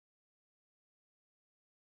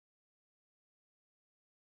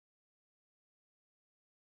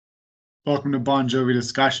Welcome to Bon Jovi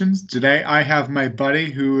Discussions. Today I have my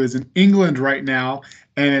buddy who is in England right now,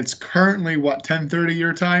 and it's currently what, 10:30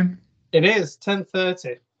 your time? It is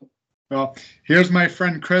 10:30. Well, here's my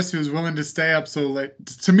friend Chris who's willing to stay up so late.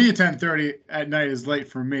 To me, 10:30 at night is late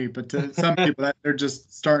for me, but to some people they're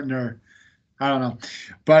just starting to, I don't know.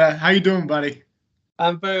 But how you doing, buddy?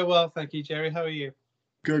 I'm very well, thank you, Jerry. How are you?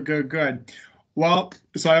 Good, good, good. Well,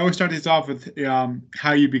 so I always start these off with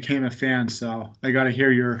how you became a fan. So I got to hear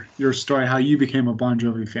your story, how you became a Bon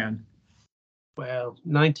Jovi fan. Well,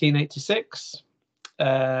 1986.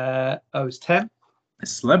 I was 10.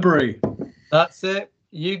 Slippery. That's it.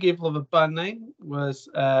 You Give Love a Bad Name was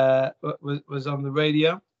on the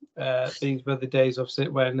radio. These were the days, obviously,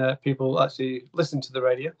 when people actually listened to the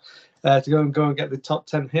radio to go and get the top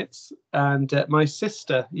 10 hits. And my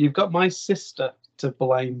sister, you've got my sister to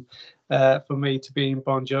blame for me to be in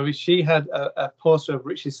Bon Jovi. She had a poster of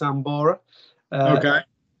Richie Sambora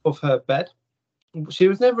above her bed. She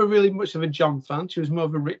was never really much of a John fan. She was more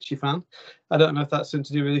of a Richie fan. I don't know if that's something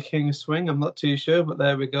to do with the King of Swing. I'm not too sure, but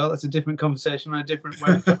there we go. That's a different conversation on a different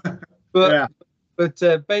way. But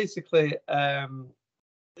basically,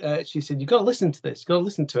 she said, "You've got to listen to this. You've got to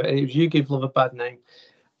listen to it." And it was "You Give Love a Bad Name."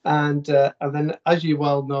 And then, as you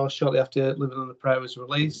well know, shortly after "Living on a Prayer" was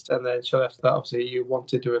released, and then shortly after that, obviously, "You Want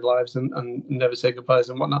to Do It Lives" and "Never Say Goodbyes"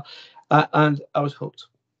 and whatnot. And I was hooked.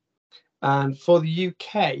 And for the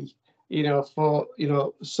UK, for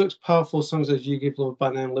such powerful songs as "You Give Love a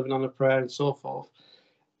Bad Name," "Living on a Prayer," and so forth,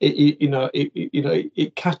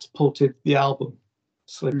 it catapulted the album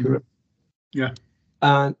 "Slippery." Mm-hmm. Yeah.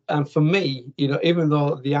 And for me, even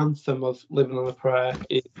though the anthem of "Living on a Prayer"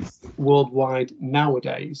 is worldwide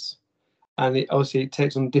nowadays, and it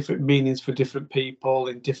takes on different meanings for different people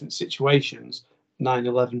in different situations.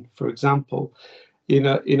 9/11, for example, it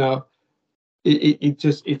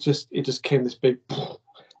just came this big,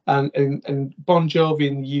 and Bon Jovi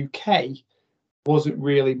in the UK wasn't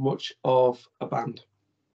really much of a band.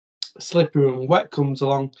 Slippery and Wet comes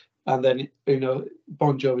along, and then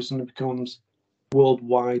Bon Jovi suddenly becomes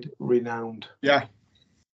worldwide renowned. Yeah.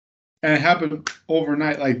 And it happened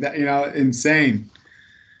overnight like that, insane.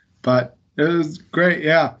 But it was great,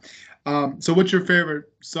 yeah. So what's your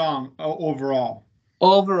favorite song overall?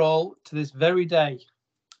 Overall, to this very day,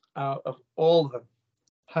 out of all of them,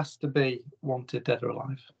 has to be "Wanted Dead or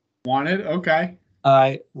Alive." Wanted? Okay.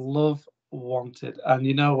 I love "Wanted." And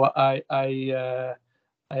you know what? I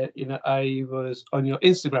was on your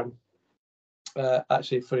Instagram,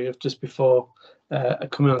 actually, funny enough, just before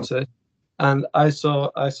coming on to it, and I saw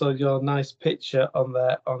your nice picture on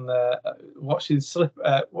there watching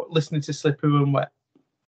listening to "Slippery and Wet."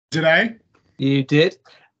 Did I? You did.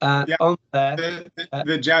 Yeah. On there,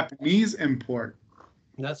 the Japanese import.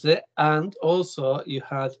 That's it. And also, you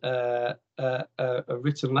had a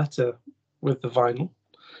written letter with the vinyl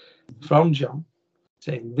from John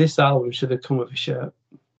saying this album should have come with a shirt.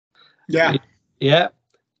 Yeah. Yeah.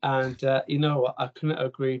 And you know what? I couldn't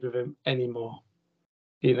agree with him anymore.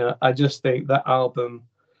 I just think that album,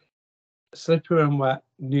 "Slippery and Wet,"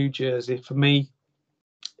 New Jersey, for me,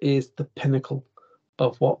 is the pinnacle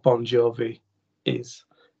of what Bon Jovi is.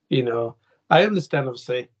 I understand,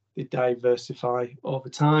 obviously, they diversify over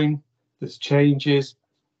time. There's changes.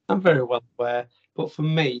 I'm very well aware. But for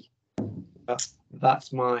me,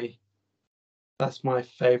 that's my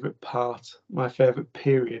favourite part, my favourite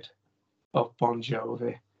period of Bon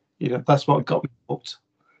Jovi. That's what got me hooked.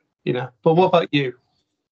 But what about you?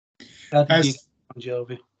 How did you get into Bon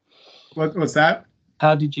Jovi? What's that?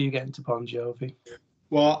 How did you get into Bon Jovi?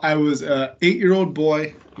 Well, I was an 8-year-old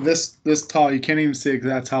boy, this tall. You can't even see it because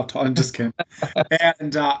that's how tall. I'm just kidding.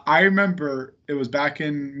 And I remember it was back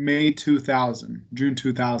in June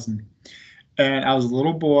 2000. And I was a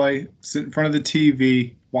little boy sitting in front of the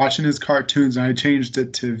TV watching his cartoons, and I changed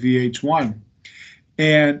it to VH1.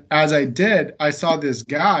 And as I did, I saw this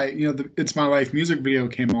guy, It's My Life music video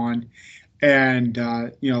came on. And,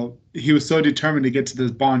 he was so determined to get to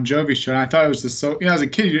this Bon Jovi show. And I thought it was just so, as a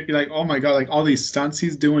kid, you're like, oh my God, like all these stunts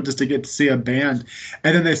he's doing just to get to see a band.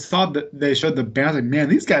 And then they showed the band, like, man,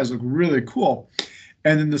 these guys look really cool.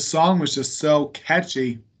 And then the song was just so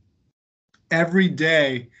catchy. Every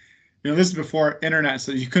day, this is before internet,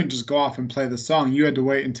 so you couldn't just go off and play the song. You had to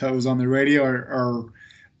wait until it was on the radio or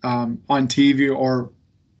on TV or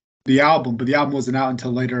the album. But the album wasn't out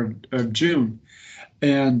until later of June.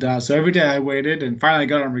 And so every day I waited, and finally I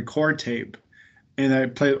got on record tape, and I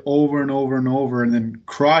played over and over and over. And then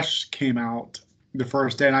Crush came out the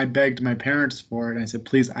first day, and I begged my parents for it. And I said,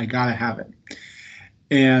 please, I got to have it.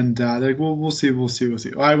 And they're like, well, we'll see. Well,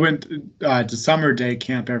 I went to summer day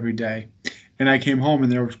camp every day, and I came home,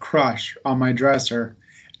 and there was Crush on my dresser.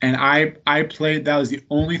 And I played, that was the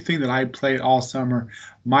only thing that I played all summer.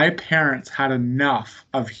 My parents had enough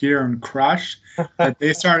of hearing Crush that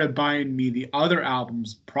they started buying me the other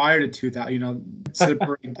albums prior to 2000,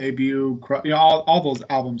 Slippery, Debut, all those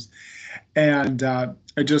albums. And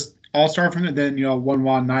it just all started from it. Then, One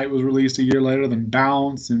Wild Night was released a year later, then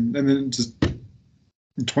Bounce, and then just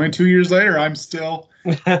 22 years later, I'm still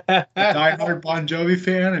a diehard Bon Jovi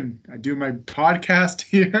fan, and I do my podcast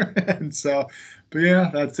here. And so, but yeah,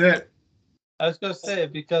 that's it. I was going to say,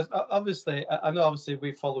 because obviously, I know obviously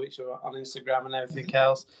we follow each other on Instagram and everything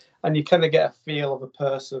else, and you kind of get a feel of a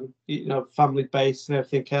person, family based and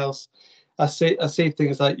everything else. I see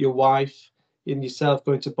things like your wife and yourself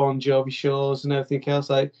going to Bon Jovi shows and everything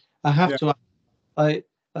else. I have to,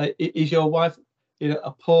 is your wife,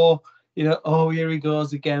 a poor, oh, here he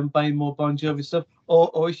goes again buying more Bon Jovi stuff,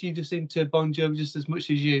 or is she just into Bon Jovi just as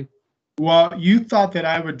much as you? Well, you thought that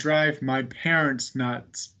I would drive my parents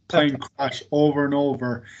nuts playing Crush over and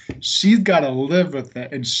over. She's got to live with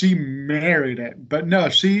it, and she married it. But no,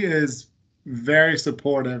 she is very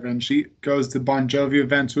supportive, and she goes to Bon Jovi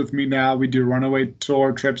events with me now. We do runaway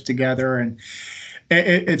tour trips together, and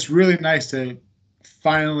it's really nice to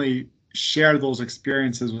finally share those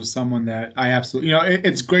experiences with someone that I absolutely,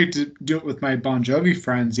 it's great to do it with my Bon Jovi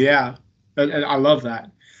friends. Yeah, I love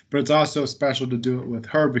that. But it's also special to do it with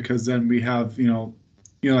her, because then we have,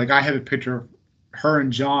 like I have a picture of her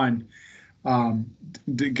and John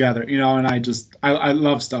together, and I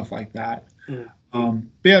love stuff like that. Yeah. But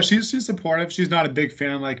yeah, she's supportive. She's not a big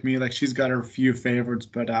fan like me. Like, she's got her few favorites,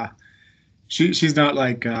 but she's not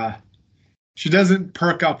like she doesn't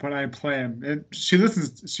perk up when I play them. And she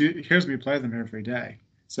hears me play them every day.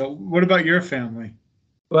 So what about your family?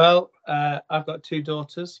 Well, I've got two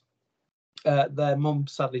daughters. Their mum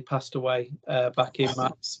sadly passed away back in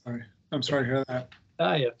March. I'm sorry to hear that.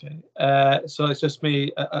 Yeah, okay. So it's just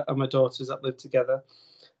me and my daughters that live together.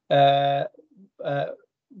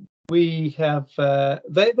 We have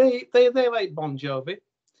they like Bon Jovi.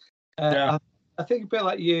 Yeah. I think a bit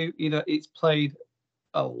like you, it's played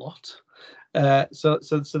a lot. So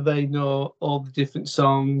they know all the different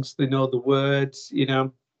songs, they know the words,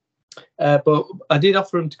 But I did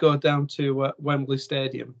offer them to go down to Wembley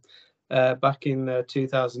Stadium back in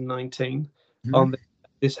 2019 on the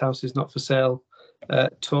This House Is Not For Sale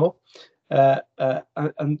tour, and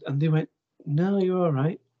they went, "No, you're all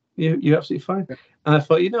right. You're absolutely fine." And I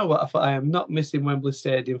thought, what? I thought, I am not missing Wembley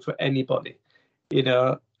Stadium for anybody,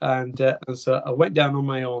 And so I went down on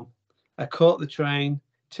my own. I caught the train,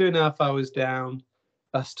 2.5 hours down.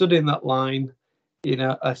 I stood in that line.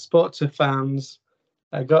 I spoke to fans.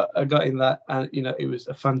 I got in that, and it was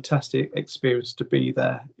a fantastic experience to be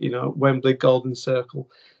there. Wembley Golden Circle,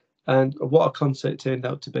 and what a concert it turned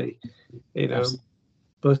out to be.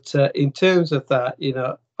 But in terms of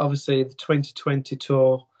that, obviously the 2020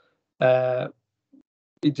 tour,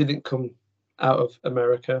 it didn't come out of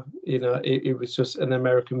America. It was just an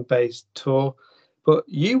American-based tour. But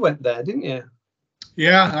you went there, didn't you?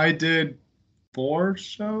 Yeah, I did 3 or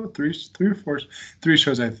 4, 3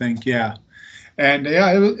 shows, I think. Yeah. And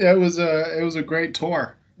yeah, it was a great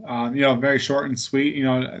tour. Very short and sweet.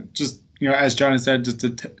 Just as John has said, just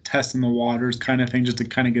to test in the waters kind of thing, just to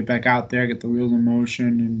kind of get back out there, get the wheels in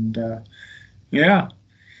motion, and yeah.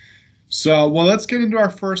 So, well, let's get into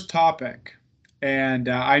our first topic. And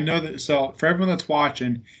I know that. So, for everyone that's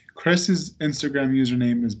watching, Chris's Instagram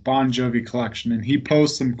username is Bon Jovi Collection, and he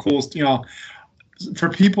posts some cool. For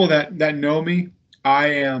people that know me, I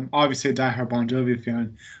am obviously a diehard Bon Jovi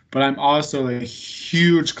fan, but I'm also a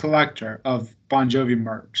huge collector of Bon Jovi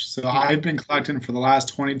merch. So I've been collecting for the last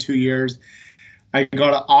 22 years. I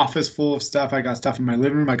got an office full of stuff. I got stuff in my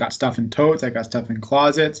living room. I got stuff in totes. I got stuff in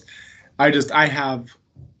closets. I have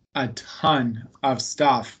a ton of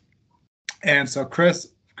stuff. And so Chris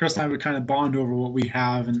and I would kind of bond over what we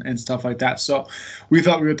have and stuff like that. So we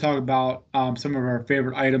thought we would talk about some of our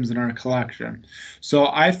favorite items in our collection. So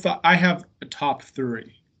I thought I have a top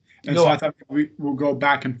 3. And so I thought we'll go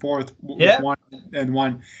back and forth with one and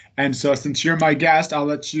one. And so since you're my guest, I'll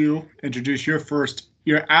let you introduce your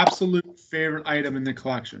absolute favorite item in the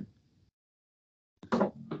collection.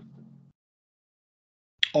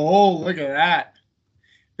 Oh, look at that.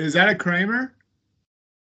 Is that a Kramer?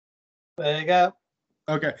 There you go.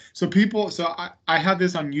 Okay, so I have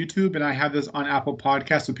this on YouTube and I have this on Apple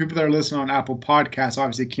Podcasts. So people that are listening on Apple Podcasts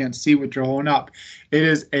obviously can't see what you're holding up. It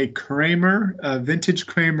is a Kramer, a vintage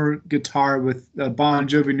Kramer guitar with the Bon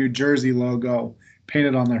Jovi New Jersey logo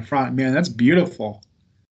painted on their front. Man, that's beautiful.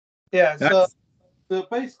 Yeah, so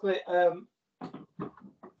basically,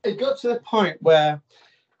 it got to the point where,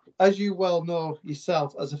 as you well know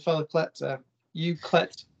yourself as a fellow collector, you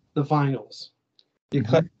collect the vinyls, you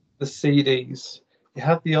collect the CDs, you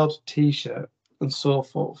have the odd T-shirt, and so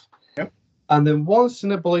forth. Yep. And then once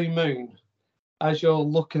in a blue moon, as you're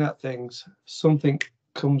looking at things, something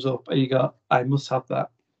comes up, and you go, "I must have that."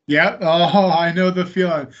 Yeah. Oh, I know the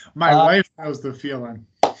feeling. My wife knows the feeling.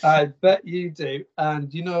 I bet you do.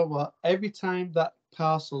 And you know what? Every time that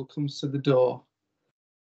parcel comes to the door,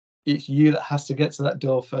 it's you that has to get to that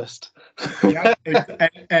door first. Yeah,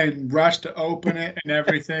 and rush to open it and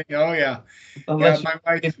everything. Oh yeah. Unless my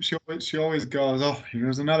wife, she always goes, "Oh,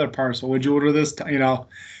 here's another parcel. Would you order this?" You know,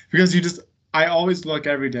 because I always look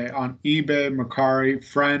every day on eBay, Mercari,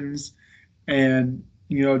 Friends, and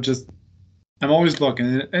I'm always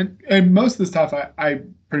looking, and most of the stuff I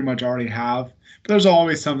pretty much already have. But there's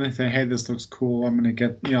always something saying, "Hey, this looks cool. I'm gonna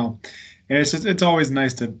get," and it's always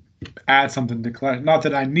nice to add something to collect. Not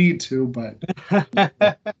that I need to, but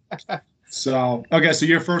so okay. So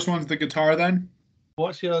your first one's the guitar, then?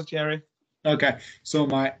 What's yours, Jerry? Okay, so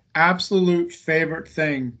my absolute favorite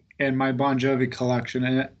thing in my Bon Jovi collection,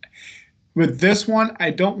 and with this one,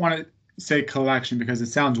 I don't want to say collection because it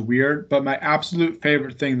sounds weird, but my absolute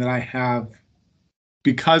favorite thing that I have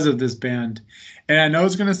because of this band, and I know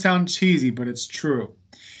it's going to sound cheesy, but it's true,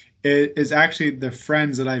 it is actually the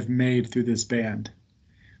friends that I've made through this band.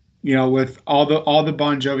 With all the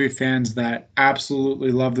Bon Jovi fans that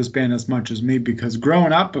absolutely love this band as much as me, because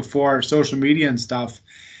growing up before social media and stuff,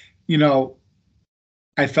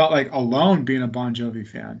 I felt like alone being a Bon Jovi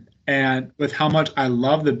fan. And with how much I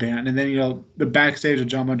love the band, and then the backstage of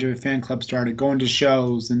John Bon Jovi fan club started, going to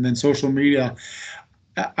shows, and then social media,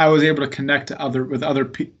 I was able to connect with other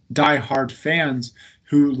diehard fans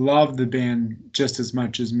who love the band just as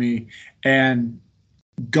much as me, and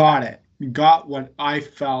got what I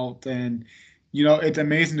felt. And it's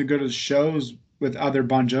amazing to go to shows with other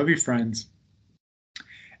Bon Jovi friends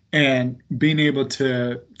and being able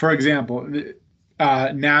to, for example,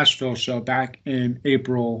 Nashville show back in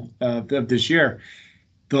April of this year.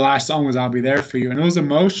 The last song was "I'll Be There For You," and it was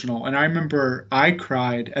emotional. And I remember I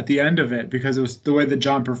cried at the end of it because it was the way that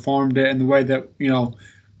John performed it, and the way that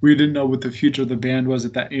we didn't know what the future of the band was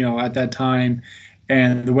at that time,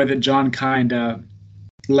 and the way that John kind of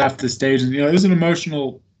left the stage. And it was an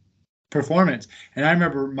emotional performance. And I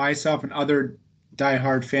remember myself and other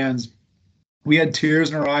diehard fans, we had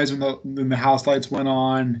tears in our eyes when the house lights went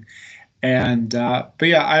on. And but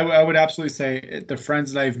yeah, I would absolutely say the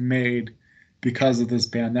friends that I've made because of this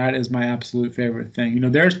band, that is my absolute favorite thing.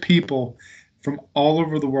 There's people from all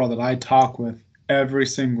over the world that I talk with every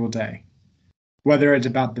single day, whether it's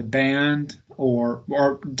about the band or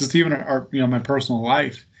just even my personal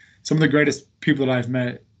life. Some of the greatest people that I've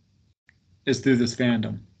met is through this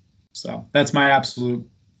fandom. So that's my absolute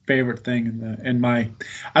favorite thing in my,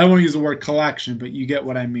 I don't want to use the word collection, but you get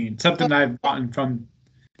what I mean. Something I've gotten from.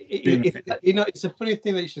 It's a funny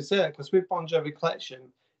thing that you should say that, because with Bon Jovi collection,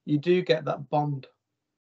 you do get that bond.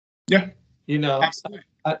 Yeah. Absolutely.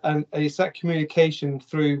 And it's that communication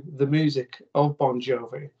through the music of Bon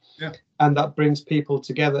Jovi. Yeah. And that brings people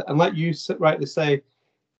together. And like you rightly say,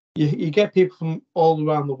 you get people from all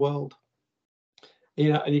around the world.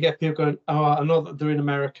 And you get people going, "Oh, I know that they're in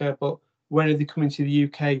America, but when are they coming to the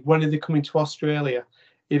UK? When are they coming to Australia?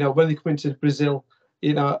 When are they coming to Brazil?"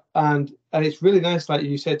 And it's really nice, like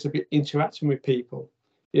you said, to be interacting with people.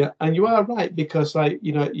 Yeah, and you are right, because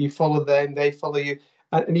you follow them, they follow you,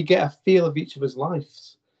 and you get a feel of each other's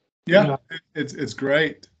lives. Yeah, it's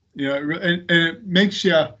great. And it makes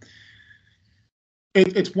you.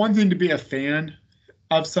 It's one thing to be a fan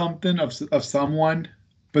of something, of someone,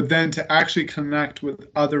 but then to actually connect with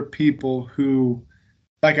other people who,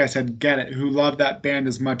 like I said, get it, who love that band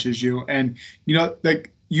as much as you, and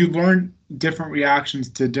like you learn different reactions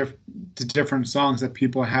to different songs that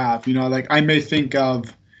people have. Like I may think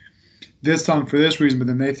of this song for this reason, but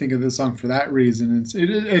then they think of this song for that reason.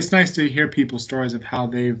 It's nice to hear people's stories of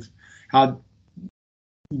how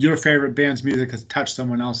your favorite band's music has touched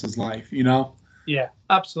someone else's life. Yeah,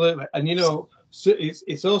 absolutely. And so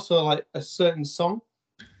it's also like a certain song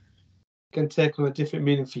can take on a different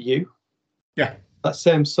meaning for you. Yeah, that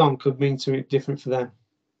same song could mean something different for them.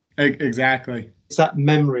 Exactly. It's that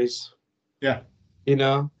memories. Yeah.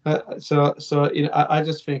 So I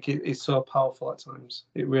just think it's so powerful at times.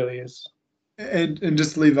 It really is. And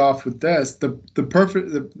just to leave off with this, the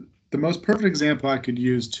most perfect example I could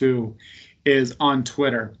use too is on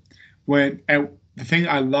Twitter. The thing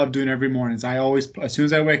I love doing every morning is I always, as soon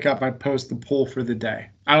as I wake up, I post the poll for the day.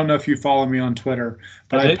 I don't know if you follow me on Twitter,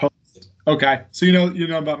 but I post. Okay, so you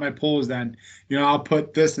know about my polls. Then I'll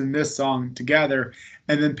put this and this song together,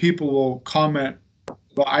 and then people will comment,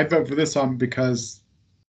 "Well, I vote for this song because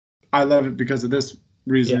I love it because of this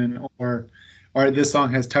reason, or this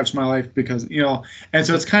song has touched my life because, and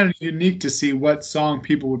so it's kind of unique to see what song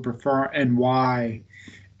people would prefer and why.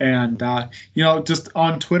 And, just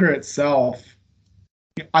on Twitter itself,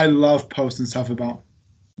 I love posting stuff about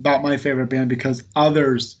my favorite band because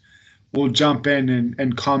others will jump in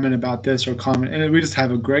and comment about this or comment, and we just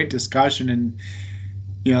have a great discussion. And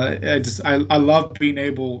I love being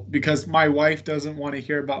able, because my wife doesn't want to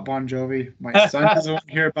hear about Bon Jovi, my son doesn't want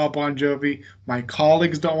to hear about Bon Jovi, my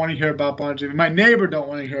colleagues don't want to hear about Bon Jovi, my neighbor don't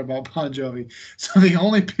want to hear about Bon Jovi. So the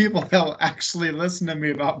only people that will actually listen to me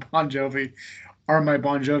about Bon Jovi are my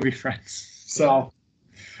Bon Jovi friends. So,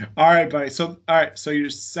 all right, buddy. So your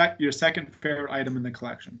second favorite item in the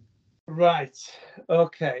collection. Right.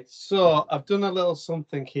 Okay. So I've done a little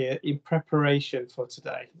something here in preparation for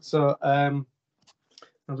today. So I'll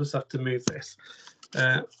just have to move this.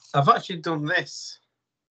 I've actually done this.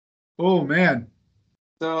 Oh man.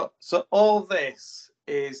 So all this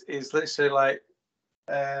is literally like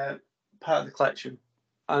part of the collection.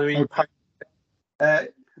 I mean, okay.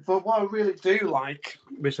 But what I really do like,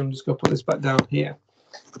 which I'm just going to put this back down here,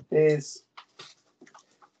 is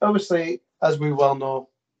obviously, as we well know,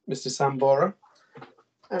 Mr. Sambora.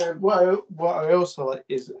 And what I also like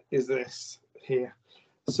is this here.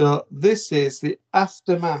 So this is the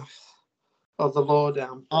aftermath of the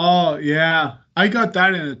Lowdown. Oh yeah, I got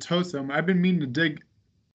that in a totem. I've been meaning to dig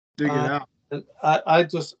it out. I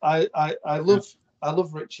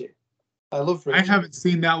love Richie. I love Richie. I haven't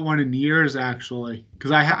seen that one in years actually,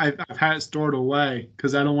 because I've had it stored away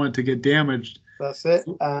because I don't want it to get damaged. That's it.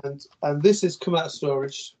 And this has come out of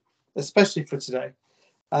storage, especially for today.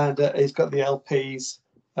 And it's got the LPs.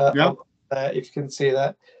 Yep. If you can see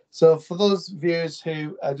that. So for those viewers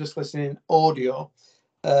who are just listening audio,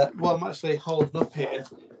 what I'm actually holding up here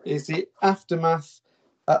is the aftermath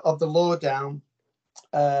of the Lowdown.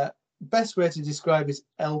 Best way to describe is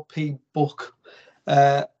LP book.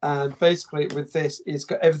 And basically with this, it's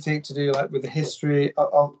got everything to do like with the history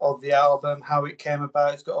of the album, how it came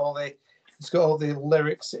about. It's got all the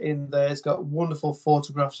lyrics in there. It's got wonderful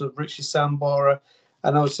photographs of Richie Sambora,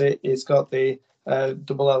 and obviously it's got the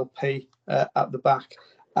double LP at the back.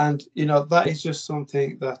 And that is just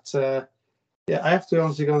something that I have to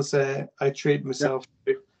honestly go and say I treat myself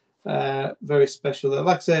to. Very special.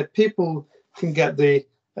 Like I said, people can get the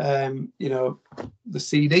the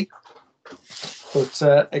CD, but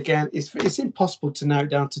again, it's impossible to narrow it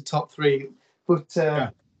down to top three. But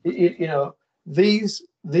these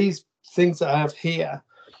things that I have here,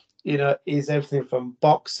 is everything from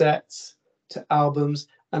box sets to albums.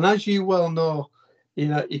 And as you well know,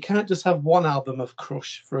 you can't just have one album of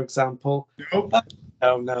Crush, for example. Nope.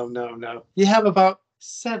 No. You have about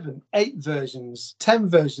 7, 8 versions, 10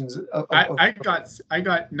 versions. I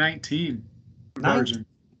got 19 versions.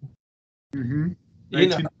 Mm-hmm.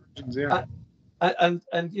 19 versions, yeah. And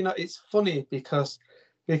it's funny because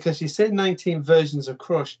you say 19 versions of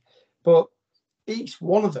Crush, but each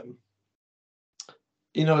one of them,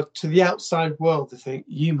 to the outside world, they think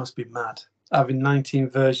you must be mad having 19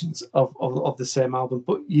 versions of the same album,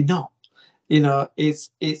 but you're not. It's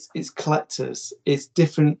collectors, it's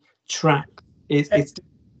different tracks, it's different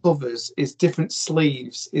covers, it's different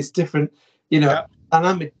sleeves, it's different, and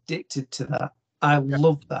I'm addicted to that. I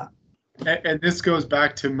love that. And this goes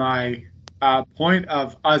back to my point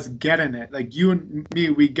of us getting it. Like you and me,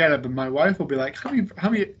 we get it, but my wife will be like, how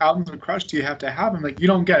many albums of Crush do you have to have? I'm like, you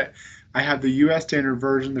don't get it. I have the U.S. standard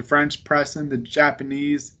version, the French pressing, the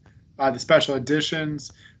Japanese, the special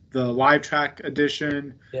editions, the live track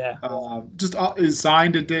edition, just all is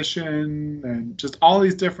signed edition, and just all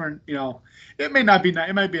these different. It may not be.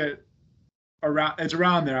 It might be around. It's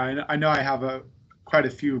around there. I know I have quite a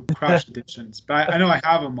few Crush editions, but I know I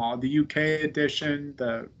have them all. The UK edition,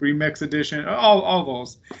 the remix edition, all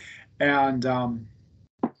those, and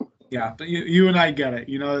but you and I get it.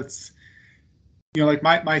 It's like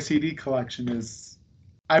my CD collection is.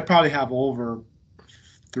 I probably have over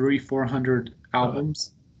 300-400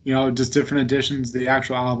 albums. Just different editions, the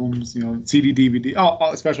actual albums. CD, DVD,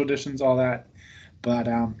 all special editions, all that. But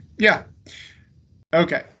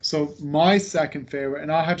okay. So my second favorite,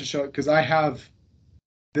 and I'll have to show it because I have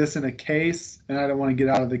this in a case, and I don't want to get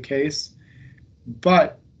out of the case.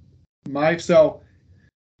 But not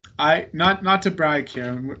to brag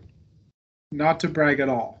here, not to brag at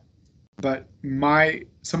all, but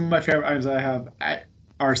some of my favorite items I have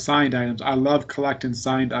are signed items. I love collecting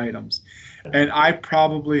signed items, and I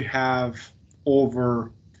probably have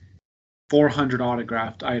over 400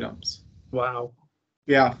 autographed items. Wow.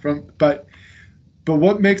 Yeah, but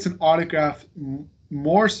what makes an autograph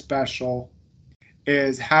more special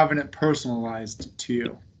is having it personalized to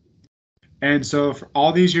you. And so for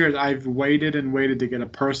all these years, I've waited and waited to get a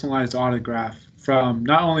personalized autograph from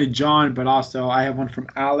not only John, but also I have one from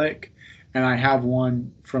Alec, and I have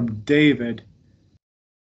one from David.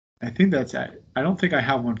 I think that's it. I don't think I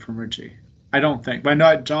have one from Richie. I don't think, but I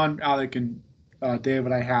know John, Alec, and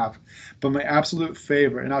David I have. But my absolute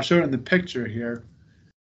favorite, and I'll show it in the picture here,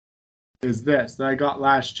 is this that I got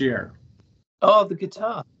last year. Oh, the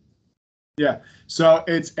guitar. Yeah. So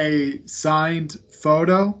it's a signed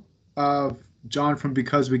photo of John from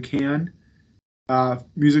Because We Can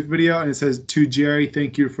music video, and it says, "To Jerry,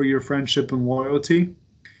 thank you for your friendship and loyalty."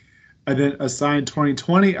 And then a signed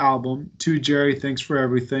 2020 album, "To Jerry, thanks for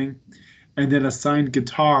everything." And then a signed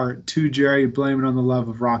guitar, "To Jerry, blame it on the love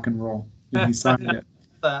of rock and roll." And he signed it.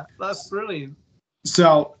 That's brilliant.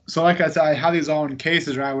 So like I said, I have these all in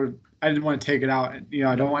cases, right? I didn't want to take it out.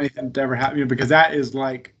 I don't want anything to ever happen, because that is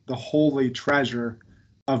like the holy treasure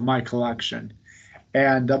of my collection.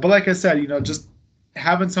 And but like I said, just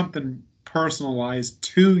having something personalized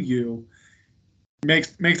to you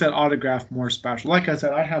makes that autograph more special. Like I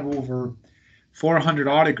said, I have over 400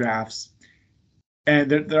 autographs, and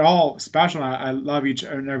they're all special. I love each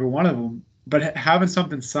and every one of them. But having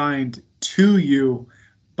something signed to you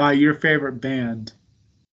by your favorite band,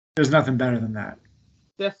 there's nothing better than that.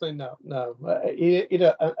 Definitely no.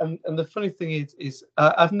 And the funny thing is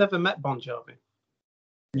I've never met Bon Jovi.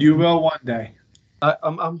 You will one day.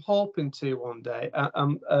 I'm hoping to one day.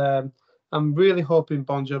 I'm really hoping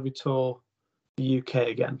Bon Jovi tour the UK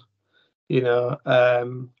again. I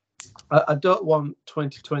don't want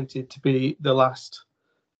 2020 to be the last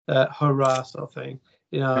hurrah sort of thing.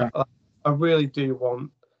 Yeah. I really do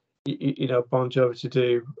want Bon Jovi to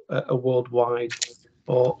do a worldwide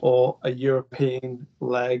or a European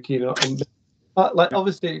leg.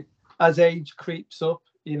 Obviously as age creeps up,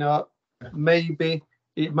 maybe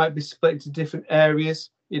it might be split into different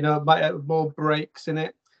areas. It might have more breaks in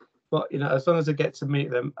it. But as long as I get to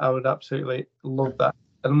meet them, I would absolutely love that.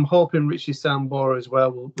 And I'm hoping Richie Sambora as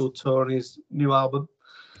well will tour on his new album,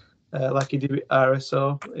 like he did with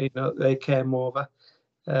RSO. They came over.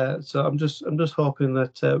 So I'm just hoping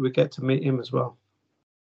that we get to meet him as well.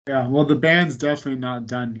 Yeah, well, the band's definitely not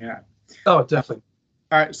done yet. Oh, definitely.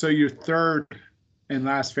 All right, so your third and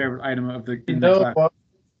last favorite item of the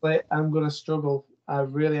what? I'm going to struggle. I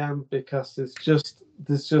really am, because there's just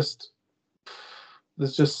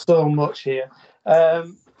so much here.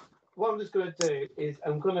 What I'm just going to do is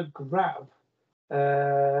I'm going to grab.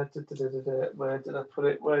 Where did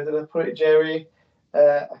I put it, Jerry?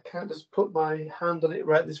 I can't just put my hand on it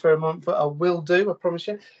right this very moment, but I will do. I promise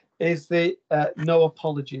you. Is the No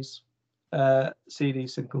Apologies CD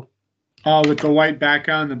single? Oh, with the white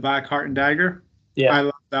background, the black heart and dagger. Yeah, I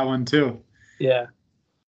love that one too. Yeah.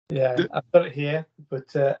 I've got it here,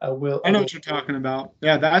 but I will. I know what you're talking about.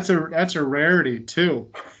 Yeah, that's a rarity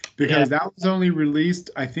too, because that was only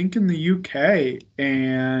released, I think, in the UK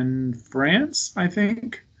and France, I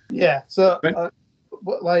think. Yeah. So,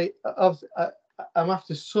 I'm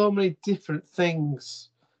after so many different things,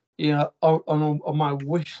 on my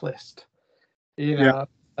wish list. And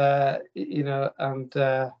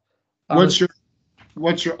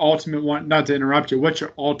what's your ultimate one? Not to interrupt you. What's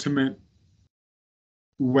your ultimate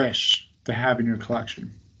wish to have in your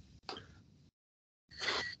collection?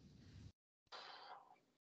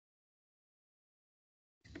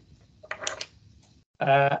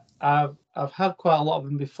 I've had quite a lot of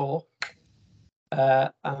them before,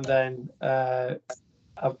 and then I've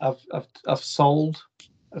sold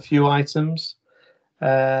a few items,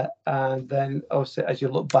 and then obviously as you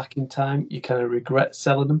look back in time, you kind of regret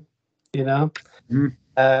selling them,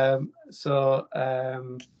 Mm-hmm. So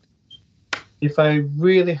if I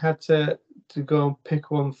really had to go and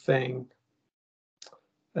pick one thing,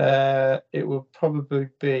 it would probably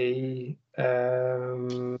be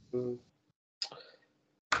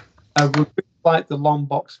I would like the long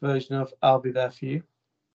box version of "I'll Be There for You."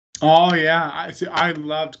 Oh yeah, I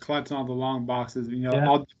loved collecting all the long boxes.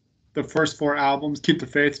 All the first 4 albums, "Keep the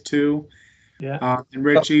Faith" 2, and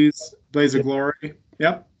Richie's "Blaze of Glory."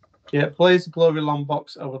 Yep. Yeah, "Blaze of Glory" long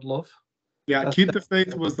box I would love. Yeah, "Keep the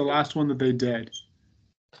Faith" was the last one that they did.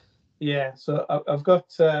 Yeah, so I've got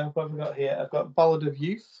what have I got here? I've got "Ballad of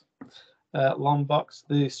Youth" long box,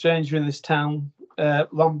 the "Stranger in This Town"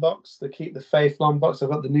 long box, the "Keep the Faith" long box. I've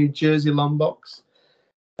got the New Jersey long box.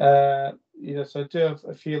 So I do have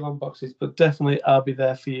a few long boxes, but definitely "I'll Be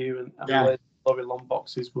There for You" and "Blaze of Glory" long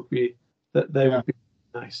boxes would be would be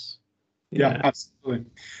nice. Yeah, absolutely.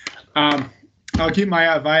 I'll keep my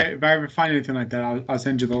eye. If I ever find anything like that, I'll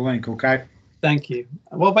send you the link. Okay. Thank you.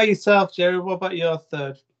 What about yourself, Jerry? What about your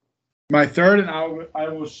third? My third, and I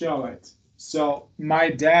will show it. So my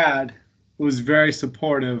dad was very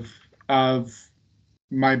supportive of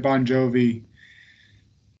my Bon Jovi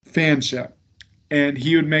fanship, and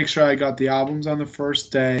he would make sure I got the albums on the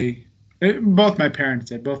first day. Both my parents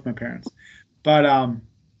did, but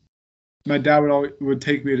my dad would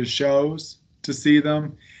take me to shows to see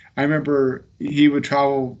them. I remember he would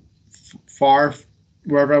travel far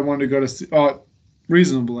wherever I wanted to go to see,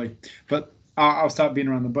 reasonably, but I'll stop being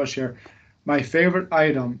around the bush here. My favorite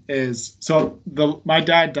item is, my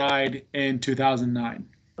dad died in 2009.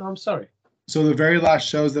 Oh, I'm sorry. So the very last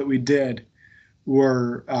shows that we did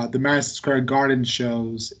were the Madison Square Garden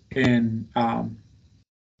shows in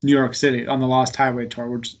New York City on the Lost Highway tour,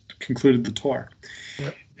 which concluded the tour.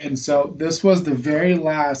 Yep. And so this was the very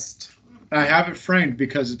last. I have it framed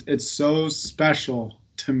because it's so special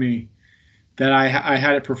to me that I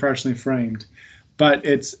had it professionally framed. But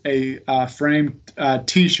it's a framed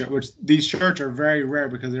T-shirt, which these shirts are very rare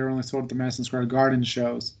because they were only sold at the Madison Square Garden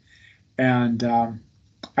shows. And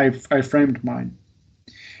I framed mine.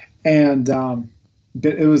 And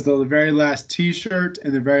it was the very last T-shirt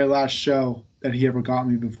and the very last show that he ever got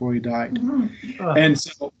me before he died. Mm-hmm. And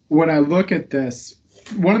so when I look at this,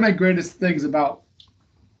 one of my greatest things about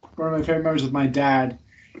one of my favorite memories with my dad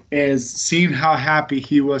is seeing how happy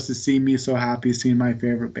he was to see me so happy seeing my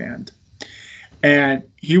favorite band. And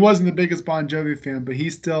he wasn't the biggest Bon Jovi fan, but he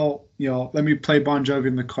still, let me play Bon Jovi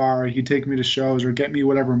in the car. He'd take me to shows or get me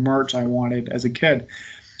whatever merch I wanted as a kid.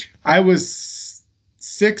 I was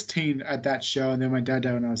 16 at that show, and then my dad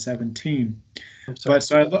died when I was 17. But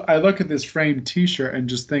so I look at this framed T-shirt and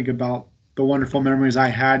just think about the wonderful memories I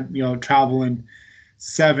had, traveling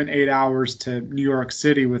 7-8 hours to New York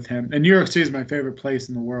City with him. And New York City is my favorite place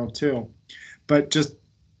in the world too. But just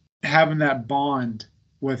having that bond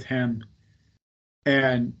with him,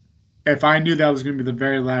 and if I knew that was going to be the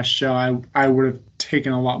very last show, I would have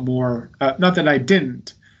taken a lot more. Not that I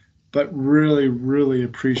didn't, but really, really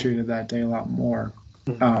appreciated that day a lot more.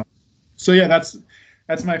 Mm-hmm. So yeah, that's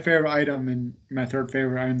my favorite item and my third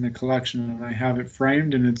favorite item in the collection, and I have it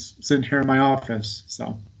framed and it's sitting here in my office.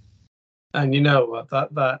 So. And you know what,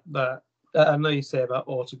 that I know you say about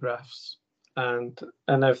autographs and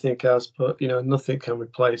everything else, but nothing can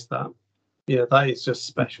replace that. That is just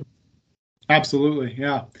special. Absolutely,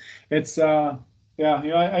 yeah. It's I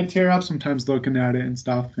tear up sometimes looking at it and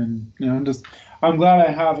stuff, and I'm glad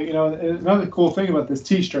I have it. Another cool thing about this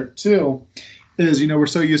T-shirt too is we're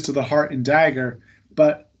so used to the heart and dagger,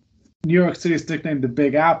 but New York City is nicknamed the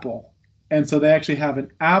Big Apple, and so they actually have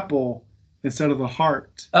an apple instead of the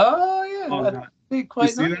heart. Oh yeah, that'd quite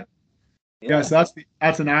you see nice. That? Yeah, so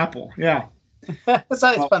that's an apple. Yeah, that's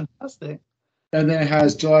fantastic. And then it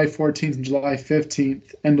has July 14th and July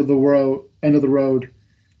 15th, end of the road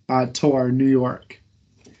tour, New York.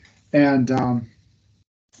 And I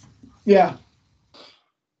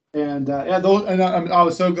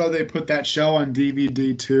was so glad they put that show on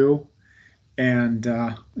DVD too. And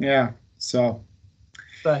so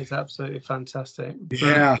that is absolutely fantastic.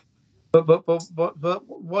 Yeah. But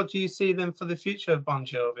what do you see then for the future of Bon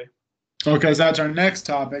Jovi? Okay, so that's our next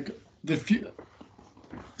topic.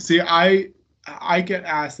 See, I get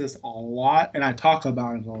asked this a lot, and I talk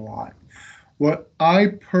about it a lot. What I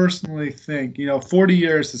personally think, 40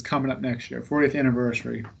 years is coming up next year, 40th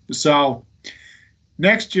anniversary. So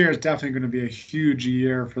next year is definitely going to be a huge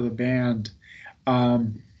year for the band.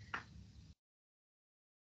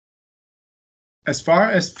 As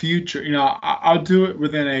far as future, I'll do it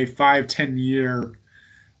within a 5-10 year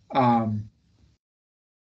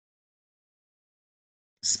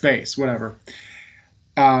space, whatever.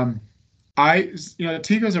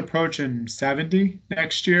 Tico's approaching 70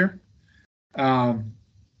 next year.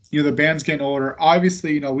 The band's getting older.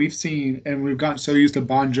 Obviously, we've seen and we've gotten so used to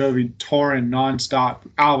Bon Jovi touring nonstop,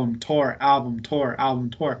 album tour.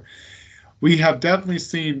 We have definitely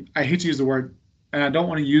seen, I hate to use the word, and I don't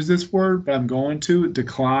want to use this word, but I'm going to,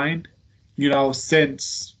 decline,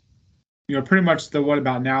 since, pretty much the What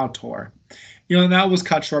About Now tour. And that was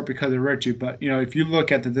cut short because of Richie. But, if you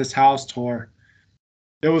look at the This House tour,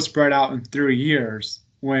 it was spread out in 3 years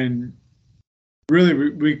when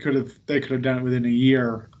really they could have done it within a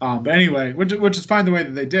year. But anyway, which is fine the way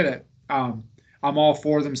that they did it. I'm all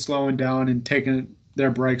for them slowing down and taking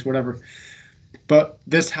their breaks, whatever. But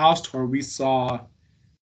this house tour, we saw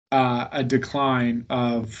a decline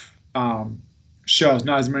of shows,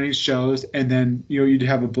 not as many shows, and then you'd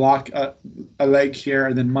have a block, a leg here,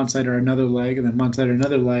 and then months later another leg, and then months later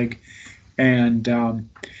another leg, and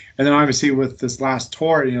then obviously with this last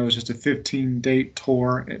tour, it was just a 15-date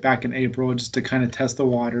tour back in April, just to kind of test the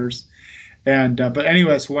waters. And but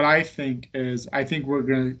anyways, what I think we're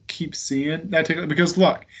going to keep seeing that because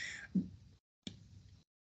look,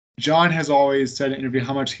 John has always said in an interview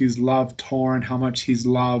how much he's loved Torn, how much he's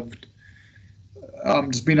loved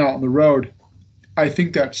just being out on the road. I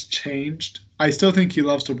think that's changed. I still think he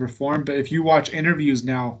loves to perform, but if you watch interviews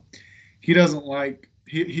now, he doesn't like.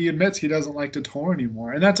 He admits he doesn't like to tour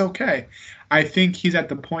anymore, and that's okay. I think he's at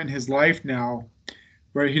the point in his life now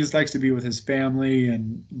where he just likes to be with his family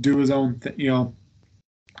and do his own thing,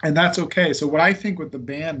 and that's okay. So what I think with the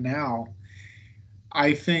band now,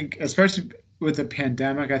 I think especially with the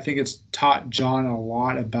pandemic, I think it's taught John a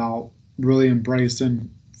lot about really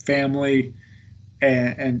embracing family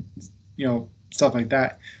and stuff like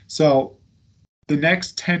that. So the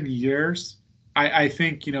next 10 years, I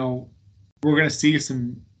think, we're going to see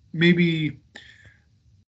some, maybe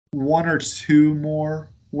one or two more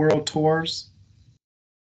world tours,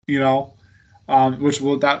 which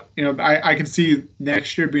will I can see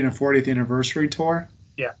next year being a 40th anniversary tour.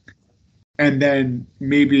 Yeah. And then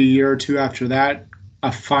maybe a year or two after that,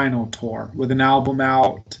 a final tour with an album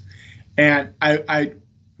out. And I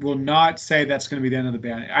will not say that's going to be the end of the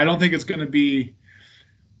band. I don't think it's going to be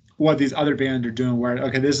what these other bands are doing where,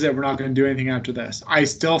 okay, this is it, we're not going to do anything after this. I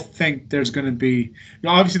still think there's going to be,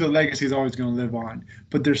 obviously the legacy is always going to live on,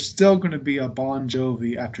 but there's still going to be a Bon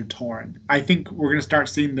Jovi after Torn. I think we're going to start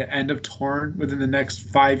seeing the end of Torn within the next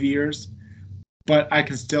 5 years, but I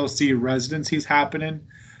can still see residencies happening.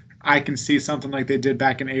 I can see something like they did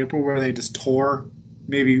back in April where they just tour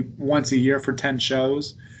maybe once a year for 10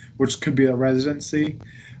 shows, which could be a residency.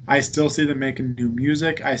 I still see them making new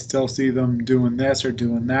music. I still see them doing this or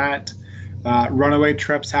doing that. Runaway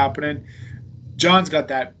trips happening. John's got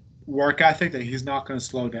that work ethic that he's not going to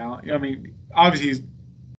slow down. I mean, obviously he's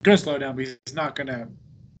going to slow down, but he's not going to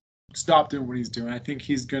stop doing what he's doing. I think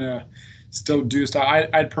he's going to still do stuff.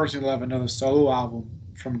 I'd personally love another solo album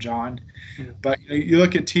from John. Yeah. But you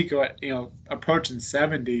look at Tico at, approaching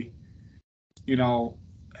 70,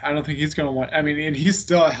 I don't think he's going to want. I mean, and he's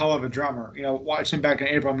still a hell of a drummer. Watching back in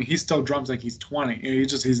April, I mean, he still drums like he's 20.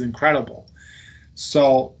 He's incredible.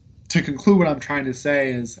 So to conclude, what I'm trying to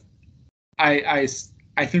say is, I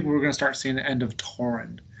think we're going to start seeing the end of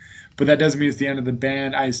Torn, but that doesn't mean it's the end of the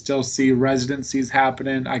band. I still see residencies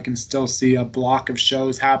happening. I can still see a block of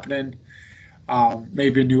shows happening.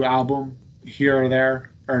 Maybe a new album here or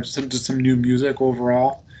there, or just some new music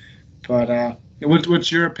overall. But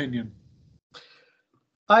what's your opinion?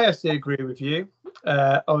 I actually agree with you.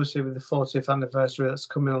 Obviously, with the 40th anniversary that's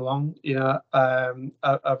coming along, I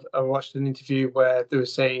watched an interview where they were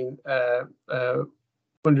saying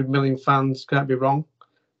 100 million fans can't be wrong.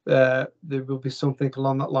 There will be something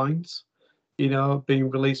along that lines, being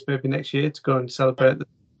released maybe next year to go and celebrate the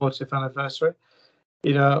 40th anniversary.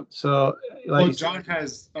 So like John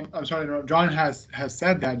has. I'm sorry to interrupt. John has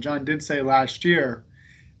said that. John did say last year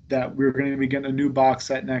that we were going to be getting a new box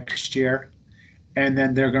set next year. And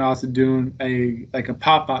then they're going to also do a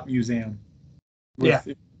pop-up museum with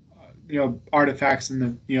artifacts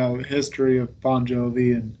in the history of Bon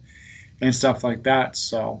Jovi and stuff like that.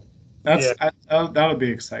 So that'll be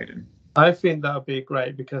exciting. I think that'll be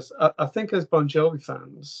great because I think as Bon Jovi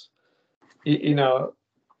fans,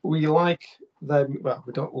 we like them. Well,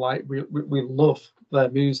 we don't like. We love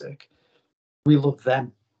their music. We love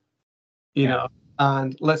them. You know.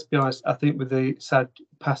 And let's be honest, I think with the sad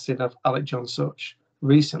passing of Alec John Such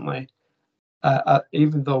recently,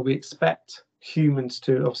 even though we expect humans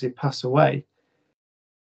to obviously pass away,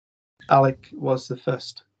 Alec was the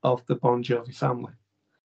first of the Bon Jovi family.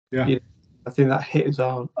 Yeah. I think that hit us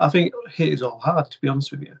all. I think it hit us all hard, to be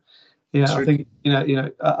honest with you. I think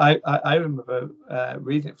I remember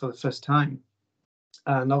reading it for the first time,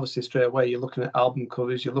 and obviously straight away you're looking at album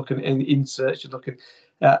covers, you're looking at inserts, you're looking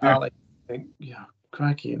at Alec. Think,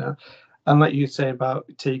 crikey, and like you say about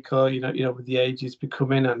Tico, with the ages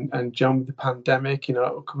becoming and John with the pandemic,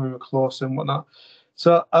 coming close and whatnot.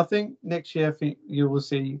 So I think next year, I think you will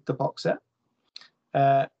see the box set.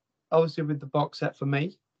 Obviously, with the box set for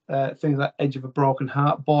me, things like Edge of a Broken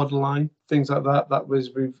Heart, Borderline, things like that. That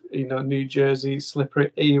was with New Jersey, Slippery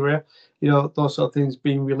Era, those sort of things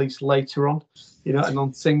being released later on, and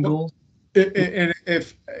on singles. And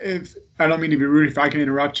if I don't mean to be rude, if I can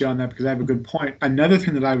interrupt you on that because I have a good point. Another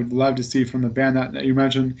thing that I would love to see from the band that you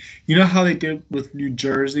mentioned, how they did with New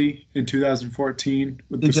Jersey in 2014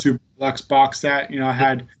 with the Super Deluxe box set. They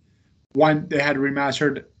had a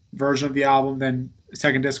remastered version of the album. Then the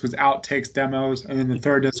second disc was outtakes, demos, and then the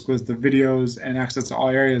third disc was the videos and Access to All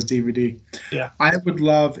Areas DVD. Yeah, I would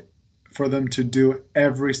love for them to do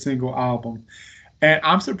every single album, and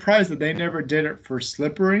I'm surprised that they never did it for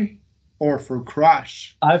Slippery or for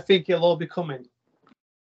Crush. I think it'll all be coming.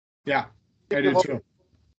 Yeah, I do too.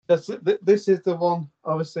 This is the one,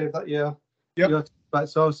 obviously, that Yep. Right,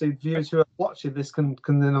 so obviously viewers who are watching this can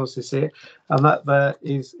then also see it, and that there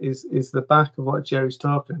is the back of what Jerry's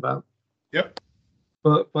talking about. Yep.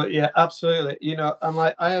 But yeah, absolutely. You know, and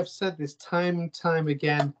like I have said this time and time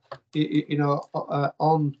again, you know,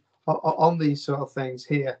 on these sort of things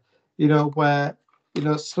here, you know, where you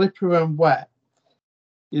know Slippery and Wet,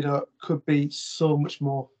 you know, could be so much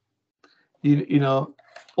more. You know,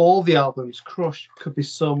 all the albums, Crush could be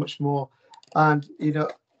so much more, and you know,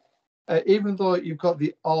 even though you've got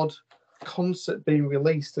the odd concert being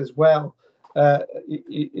released as well,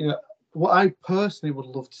 you know, what I personally would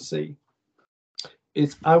love to see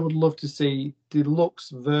is I would love to see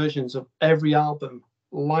deluxe versions of every album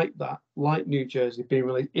like that, like New Jersey being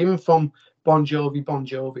released, even from Bon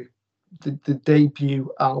Jovi, the debut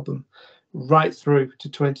album, right through to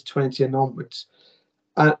 2020 and onwards.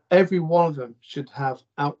 And every one of them should have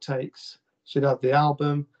outtakes, should have the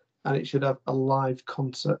album, and it should have a live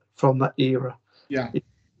concert from that era. Yeah.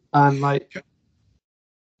 And like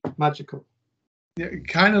magical. Yeah,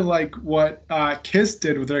 kind of like what Kiss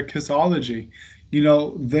did with their Kissology. You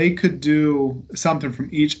know, they could do something from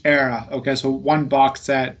each era. Okay, so one box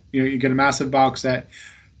set, you know, you get a massive box set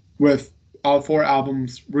with all four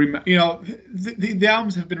albums. You know, the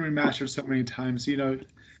albums have been remastered so many times. You know,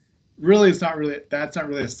 really, that's not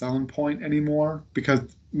really a selling point anymore because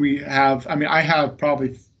we have. I mean, I have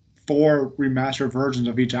probably four remastered versions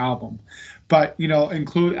of each album, but you know,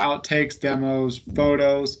 include outtakes, demos,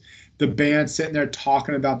 photos, the band sitting there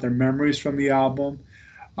talking about their memories from the album.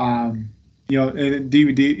 Um, you know, and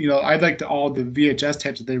DVD. You know, I'd like all the VHS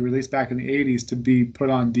tapes that they released back in the '80s to be put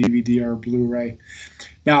on DVD or Blu-ray.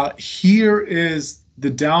 Now, here is the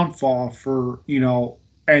downfall for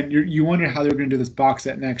and you wonder how they're going to do this box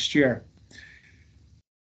set next year.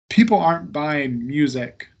 People aren't buying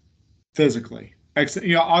music physically.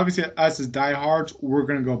 You know, obviously, us as diehards, we're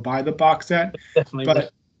going to go buy the box set. Definitely.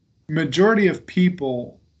 But majority of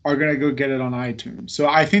people are going to go get it on iTunes. So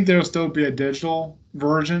I think there'll still be a digital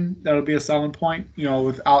version that'll be a selling point, you know,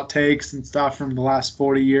 with outtakes and stuff from the last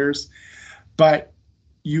 40 years. But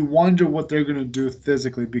you wonder what they're going to do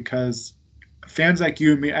physically because fans like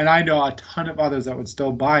you and me, and I know a ton of others that would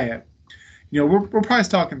still buy it. You know, we're probably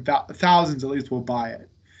talking thousands at least will buy it.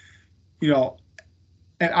 You know,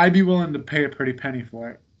 and I'd be willing to pay a pretty penny for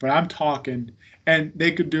it. But I'm talking, and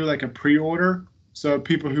they could do like a pre-order. So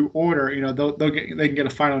people who order, you know, they can get a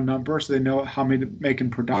final number so they know how many to make in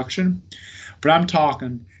production. But I'm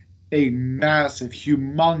talking a massive,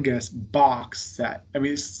 humongous box set. I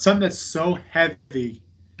mean, something that's so heavy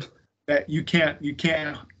that you can't,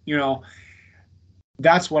 you know,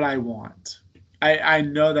 that's what I want. I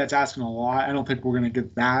know that's asking a lot. I don't think we're going to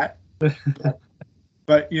get that.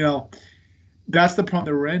 But, you know, that's the problem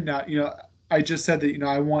that we're in now. You know, I just said that, you know,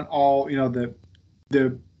 I want all, you know,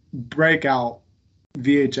 the breakout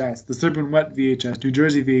VHS, the Slippery and Wet VHS, New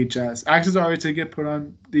Jersey VHS. Access already to get put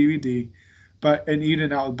on DVD, but an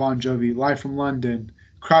Eating Out with Bon Jovi, Live from London,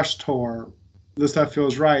 Crush Tour, This Stuff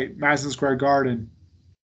Feels Right, Madison Square Garden,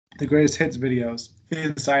 the Greatest Hits videos,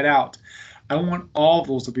 Inside Out. I want all of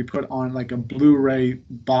those to be put on like a Blu-ray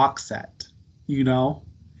box set, you know?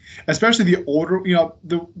 Especially the older, you know,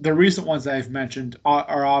 the recent ones that I've mentioned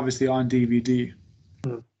are obviously on DVD.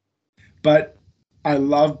 But I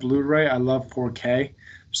love Blu-ray. I love 4K.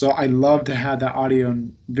 So I love to have that audio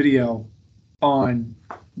and video on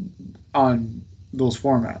those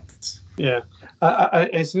formats. Yeah,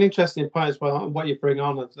 it's an interesting point as well. What you bring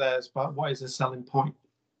on there is about what is the selling point.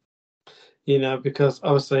 You know, because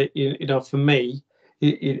obviously, you know, for me,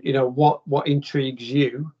 you know, what intrigues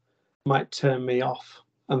you might turn me off,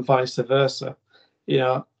 and vice versa. You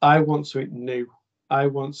know, I want something new. I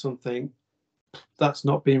want something that's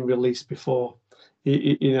not been released before.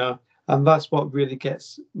 You know, and that's what really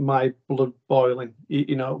gets my blood boiling.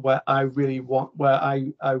 You know, where I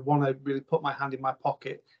want to really put my hand in my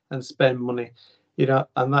pocket and spend money. You know,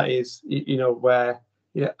 and that is, you know, where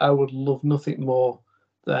I would love nothing more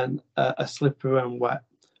than a Slippery and Wet,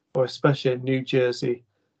 or especially a New Jersey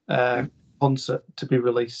concert to be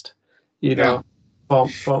released. You know,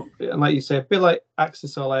 from and like you say, a bit like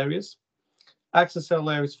Access All Areas. Access All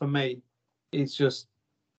Areas for me is just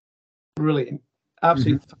brilliant.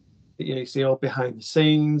 Absolutely. You know, you see all behind the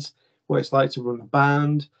scenes, what it's like to run a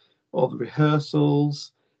band, all the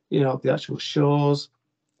rehearsals, you know, the actual shows.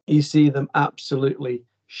 You see them absolutely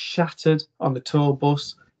shattered on the tour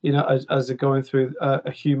bus, you know, as they're going through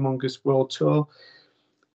a humongous world tour.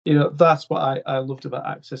 You know, that's what I loved about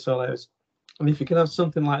Access All Areas. And if you can have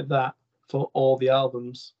something like that for all the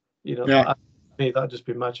albums, you know, to me, that'd just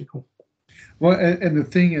be magical. Well, and the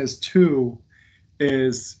thing is, too,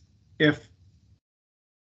 is if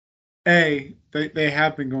they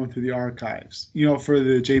have been going through the archives, for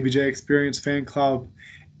the JBJ Experience fan club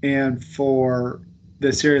and for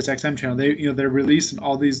the Sirius XM channel. They're releasing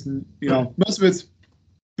all these, most of it's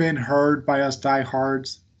been heard by us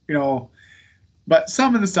diehards, but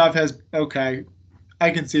some of the stuff has, okay, I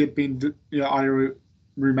can see it being, audio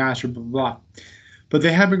remastered, blah, blah, blah. But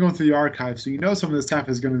they have been going through the archives, so some of the stuff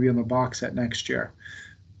is going to be on the box set next year.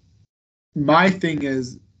 My thing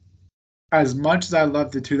is, as much as I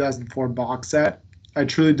love the 2004 box set, I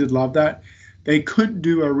truly did love that, they couldn't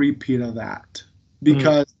do a repeat of that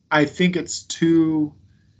because I think it's too.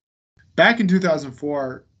 Back in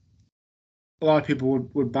 2004, a lot of people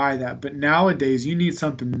would buy that, but nowadays you need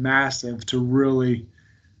something massive to really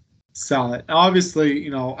sell it. Obviously,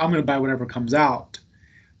 I'm going to buy whatever comes out,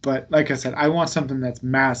 but like I said, I want something that's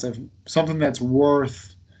massive, something that's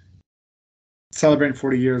worth celebrating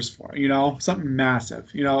 40 years for, something massive,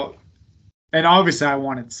 and obviously I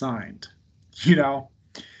want it signed,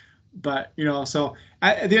 but, so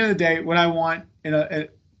at the end of the day, what I want what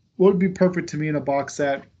would be perfect to me in a box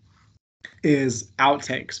set is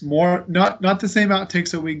outtakes. More, not the same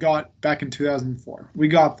outtakes that we got back in 2004. We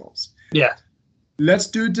got those. Yeah. Let's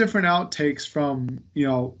do different outtakes from,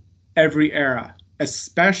 every era,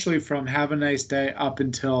 especially from Have a Nice Day up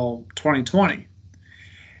until 2020.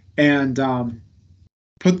 And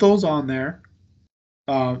put those on there.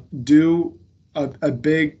 Do a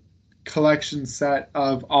big collection set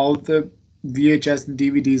of all of the VHS and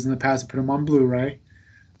DVDs in the past and put them on Blu-ray.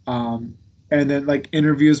 And then like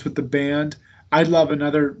interviews with the band. I'd love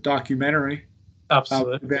another documentary.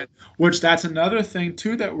 Absolutely. Which that's another thing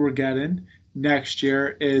too that we're getting next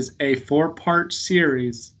year is a 4-part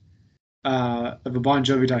series of a Bon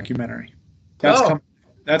Jovi documentary.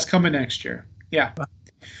 That's coming next year. Yeah.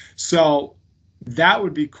 So that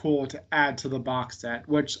would be cool to add to the box set,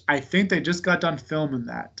 which I think they just got done filming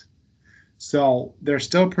that. So there's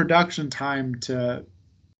still production time to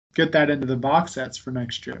get that into the box sets for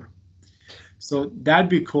next year. So that'd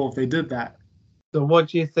be cool if they did that. So what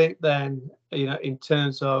do you think then, in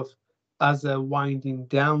terms of as they're winding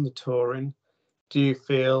down the touring, do you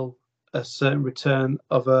feel a certain return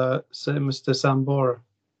of a certain Mr. Sambora?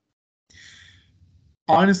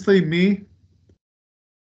 Honestly,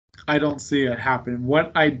 I don't see it happening.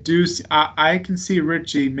 What I do see, I can see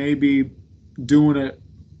Richie maybe doing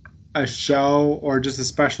a show or just a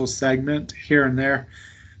special segment here and there.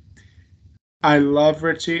 I love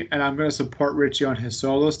Richie, and I'm going to support Richie on his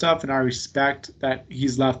solo stuff, and I respect that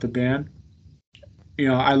he's left the band.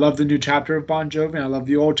 I love the new chapter of Bon Jovi, and I love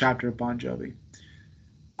the old chapter of Bon Jovi.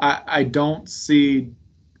 I don't see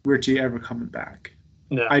Richie ever coming back.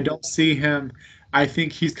 No. I don't see him. I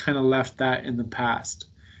think he's kind of left that in the past.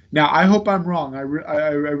 Now, I hope I'm wrong. I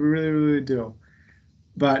really, really do.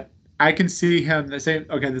 But I can see him saying,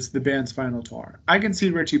 okay, this is the band's final tour. I can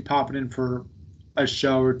see Richie popping in for a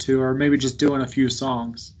show or two, or maybe just doing a few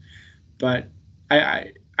songs. But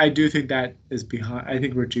I do think that is behind. I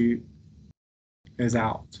think Richie is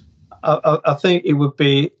out. I think it would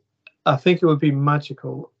be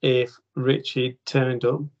magical if Richie turned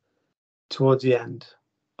up towards the end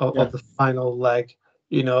of the final leg,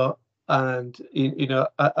 and as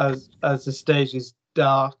the stage is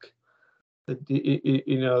dark, the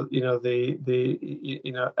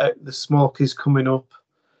smoke is coming up.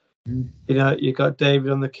 Mm-hmm. You got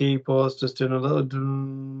David on the keyboards just doing a little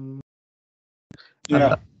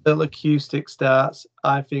and little acoustic starts.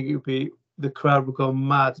 I think it would be, the crowd would go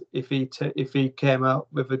mad if he came out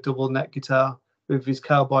with a double neck guitar with his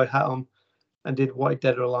cowboy hat on and did What,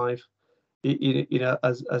 Dead or Alive,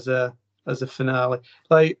 as a finale.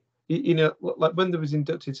 Like when they was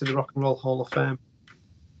inducted to the Rock and Roll Hall of Fame,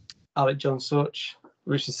 Alec John Such,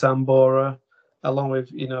 Richie Sambora, along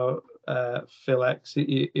with Phil X,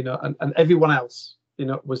 and everyone else,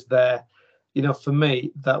 was there. For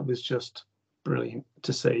me, that was just brilliant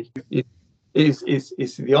to see.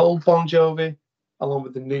 It's the old Bon Jovi along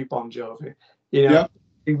with the new Bon Jovi,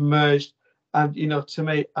 merged, and to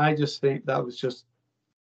me, I just think that was just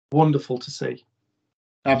wonderful to see.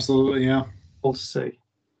 Absolutely, yeah. Wonderful to see.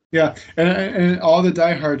 Yeah, and all the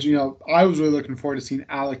diehards, I was really looking forward to seeing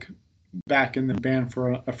Alec back in the band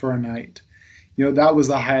for a night. That was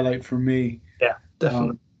the highlight for me. Yeah,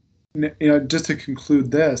 definitely. Just to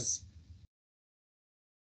conclude this,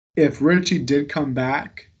 if Richie did come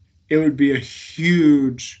back, it would be a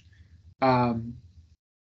huge. It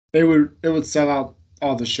would sell out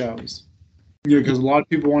all the shows, because a lot of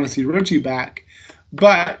people want to see Richie back,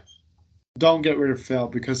 but don't get rid of Phil,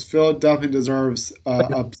 because Phil definitely deserves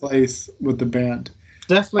a place with the band.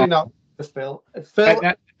 Definitely not the Phil.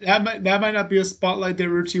 That might not be a spotlight that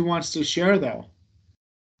Richie wants to share, though.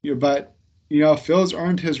 But Phil's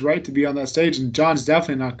earned his right to be on that stage, and John's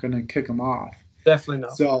definitely not going to kick him off. Definitely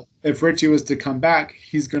not. So if Richie was to come back,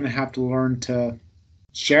 he's going to have to learn to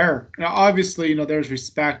share. Now, obviously, there's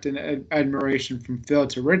respect and admiration from Phil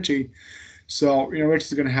to Richie. So,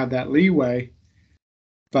 Richie's going to have that leeway,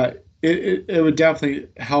 but it would definitely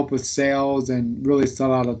help with sales and really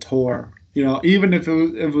sell out a tour. Even if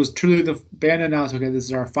it was truly the band announced, okay, this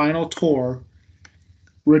is our final tour,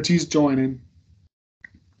 Richie's joining,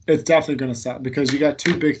 it's definitely going to sell because you got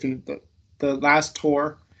two big things, the last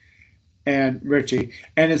tour and Richie.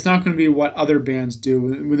 And it's not going to be what other bands do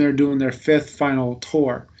when they're doing their fifth final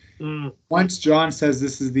tour. Once John says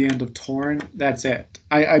this is the end of touring, that's it.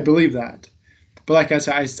 I believe that. But like I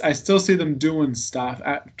said, I still see them doing stuff.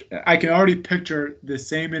 I can already picture the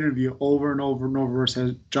same interview over and over and over.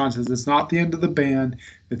 John says it's not the end of the band,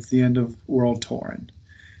 it's the end of world touring.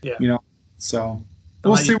 Yeah. So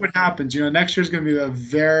we'll see what happens. Next year's going to be a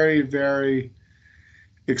very, very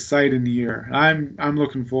exciting year. I'm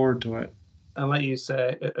looking forward to it. And like you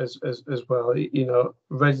say as well,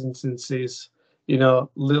 residencies,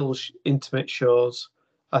 little intimate shows,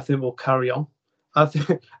 I think will carry on. I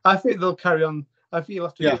think they'll carry on. I think you'll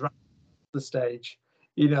have to get right on the stage,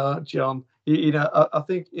 John. I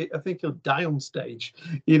think he'll die on stage.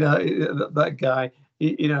 That guy.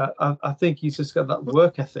 I think he's just got that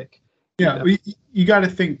work ethic. Yeah, you got to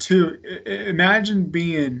think too. Imagine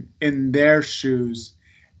being in their shoes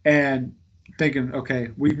and thinking, okay,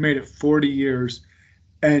 we've made it 40 years,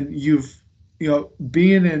 and you've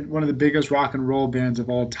being in one of the biggest rock and roll bands of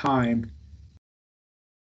all time,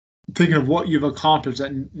 thinking of what you've accomplished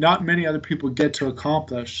that not many other people get to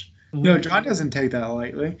accomplish. John doesn't take that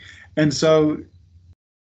lightly, and so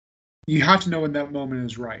you have to know when that moment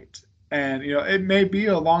is right. And it may be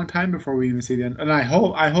a long time before we even see the end. And I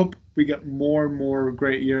hope we get more and more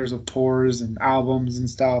great years of tours and albums and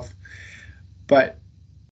stuff. But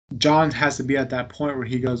John has to be at that point where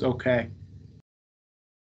he goes, okay,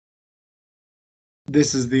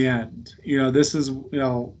 this is the end. This is,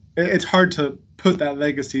 it's hard to put that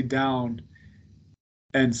legacy down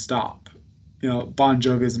and stop. Bon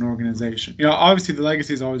Jovi as an organization. Obviously the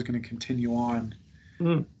legacy is always going to continue on.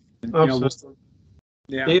 And,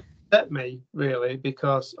 yeah. It upset me really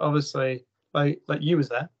because obviously, like you was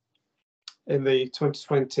there in the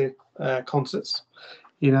 2020 concerts.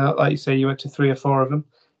 Like you say, you went to 3 or 4 of them.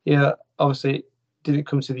 Obviously didn't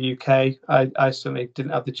come to the UK. I certainly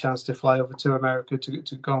didn't have the chance to fly over to America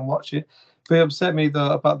to go and watch it. But it upset me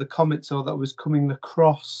though about the comments that was coming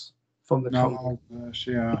across from the concert. Oh gosh,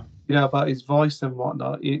 yeah. About his voice and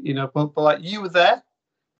whatnot. But like you were there.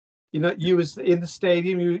 You was in the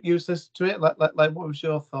stadium. You was listening to it. Like what was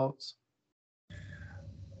your thoughts?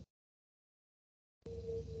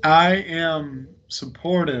 I am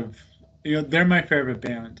supportive. They're my favorite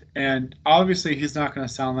band, and obviously he's not going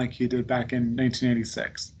to sound like he did back in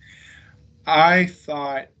 1986. I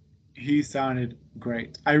thought he sounded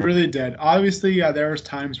great. I really did. Obviously, yeah, there was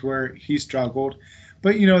times where he struggled,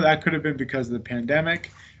 but that could have been because of the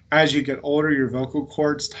pandemic. As you get older, your vocal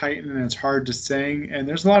cords tighten and it's hard to sing, and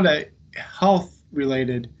there's a lot of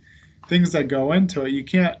health-related things that go into it. You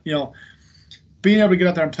can't, being able to get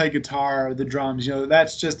out there and play guitar, the drums,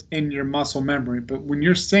 that's just in your muscle memory. But when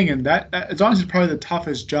you're singing, that it's honestly probably the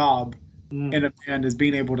toughest job in a band is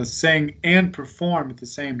being able to sing and perform at the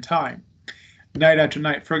same time, night after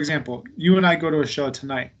night. For example, you and I go to a show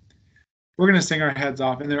tonight. We're going to sing our heads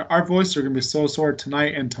off, and our voices are going to be so sore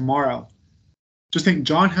tonight and tomorrow. Just think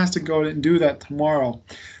John has to go and do that tomorrow.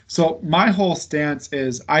 So my whole stance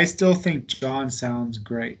is I still think John sounds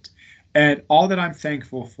great. And all that I'm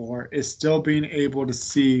thankful for is still being able to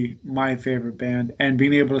see my favorite band and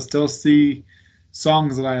being able to still see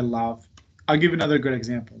songs that I love. I'll give you another good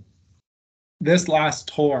example. This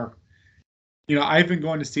last tour, I've been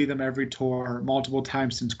going to see them every tour multiple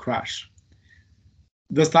times since Crush.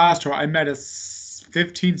 This last tour, I met a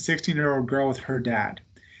 15, 16-year-old girl with her dad.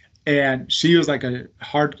 And she was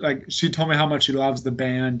she told me how much she loves the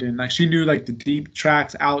band, and she knew the deep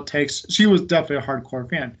tracks, outtakes. She was definitely a hardcore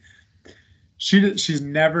fan. She's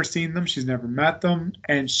never seen them, she's never met them,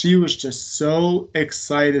 and she was just so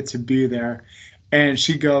excited to be there. And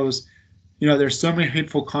she goes, there's so many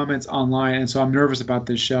hateful comments online, and so I'm nervous about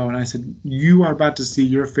this show. And I said, you are about to see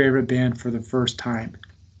your favorite band for the first time.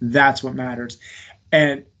 That's what matters.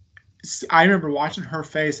 And I remember watching her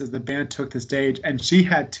face as the band took the stage, and she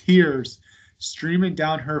had tears streaming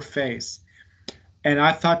down her face. And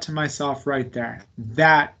I thought to myself right there,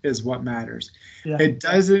 that is what matters. Yeah.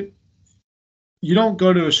 You don't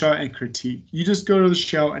go to a show and critique. You just go to the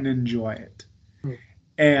show and enjoy it.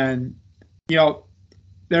 And,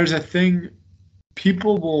 there's a thing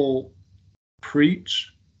people will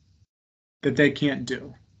preach that they can't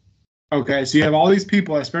do. Okay, so you have all these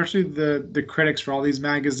people, especially the critics for all these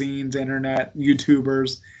magazines, internet,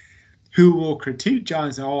 YouTubers, who will critique John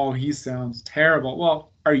and say, "Oh, he sounds terrible."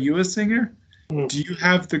 Well, are you a singer? Do you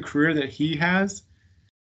have the career that he has?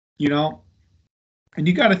 You know, and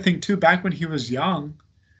you got to think too. Back when he was young,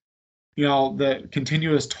 the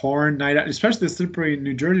continuous tour night out, especially the Slippery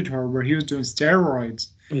New Jersey tour, where he was doing steroids.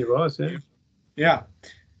 He was, yeah.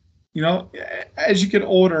 Yeah, as you get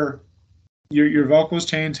older, your vocals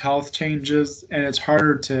change, health changes, and it's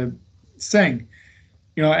harder to sing.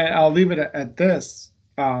 And I'll leave it at this.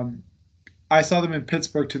 I saw them in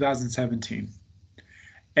Pittsburgh 2017.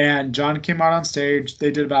 And John came out on stage.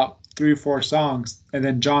 They did about 3 or 4 songs, and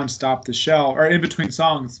then John stopped the show. Or in between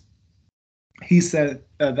songs, he said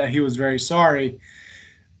that he was very sorry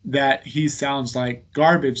that he sounds like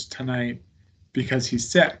garbage tonight because he's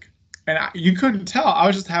sick. And you couldn't tell. I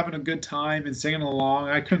was just having a good time and singing along.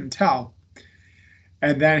 I couldn't tell.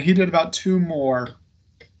 And then he did about 2 more.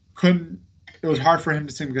 It was hard for him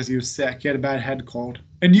to sing because he was sick. He had a bad head cold.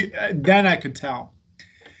 And then I could tell.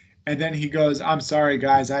 And then he goes, "I'm sorry,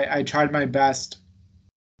 guys. I tried my best.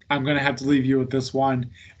 I'm going to have to leave you with this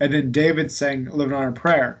one." And then David sang "Living on a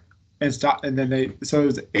Prayer" and stopped. And then so it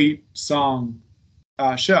was an 8-song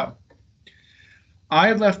show.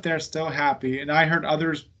 I left there still happy, and I heard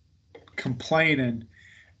others complaining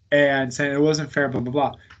and saying it wasn't fair, blah, blah,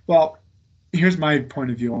 blah. Well, here's my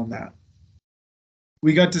point of view on that.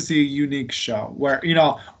 We got to see a unique show where,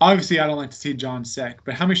 obviously I don't like to see John sick,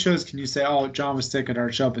 but how many shows can you say, "Oh, John was sick at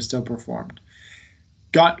our show but still performed"?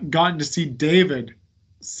 Gotten to see David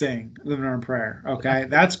sing "Living on a Prayer." Okay,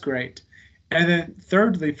 that's great. And then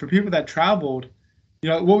thirdly, for people that traveled,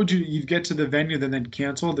 what would you'd get to the venue then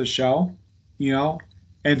cancel the show,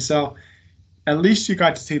 and so at least you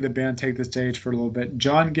got to see the band take the stage for a little bit.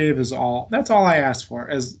 John gave his all. That's all I asked for.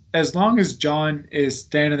 As long as John is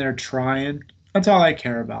standing there trying, that's all I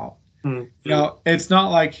care about. It's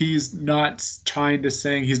not like he's not trying to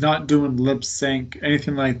sing. He's not doing lip sync,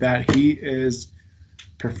 anything like that. He is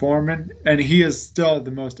performing, and he is still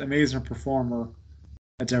the most amazing performer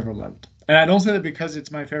that's ever lived. And I don't say that because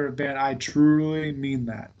it's my favorite band. I truly mean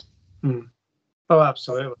that. Oh,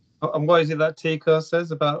 absolutely. And what is it that Tico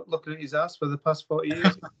says about looking at his ass for the past 40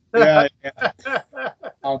 years? Yeah.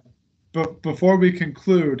 But before we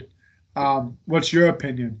conclude, what's your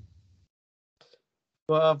opinion?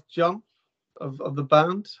 Well, of John, of the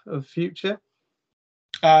band, of Future?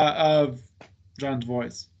 Of John's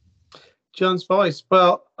voice. John's voice.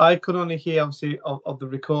 Well, I could only hear, obviously, of the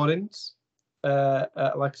recordings. Like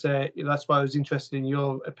I say, that's why I was interested in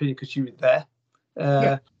your opinion, because you were there.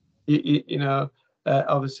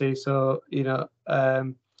 Obviously, so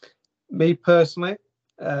me personally,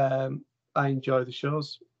 I enjoy the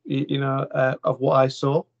shows. Of what I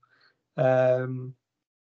saw,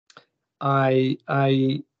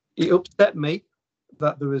 it upset me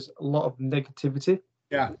that there was a lot of negativity.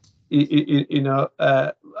 Yeah.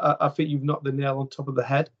 I think you've knocked the nail on top of the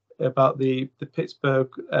head about the Pittsburgh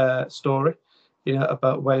story.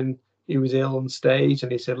 About when he was ill on stage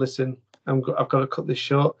and he said, "Listen, I've got to cut this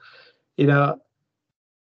short."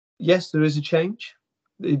 Yes, there is a change.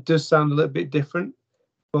 It does sound a little bit different,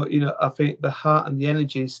 but I think the heart and the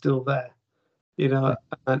energy is still there. And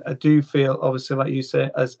I do feel, obviously, like you say,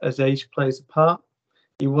 as age plays a part,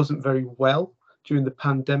 he wasn't very well during the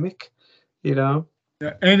pandemic. Yeah,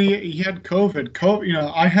 and he had COVID.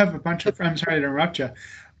 I have a bunch of friends. Sorry to interrupt you.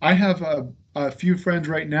 I have a few friends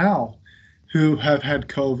right now who have had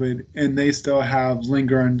COVID, and they still have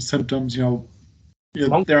lingering symptoms.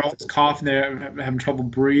 They're always coughing, they're having trouble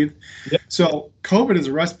breathe. Yep. So COVID is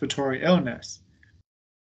a respiratory illness.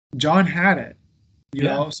 John had it,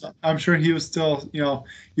 so I'm sure he was still, you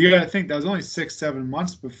got to think that was only 6-7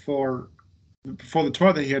 months before the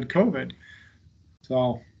tour that he had COVID.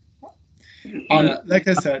 So, like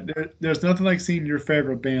I said, there's nothing like seeing your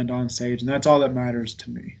favorite band on stage, and that's all that matters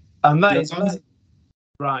to me. And that is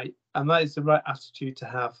right. And that is the right attitude to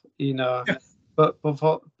have, Yeah. But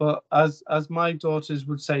as my daughters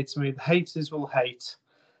would say to me, the haters will hate.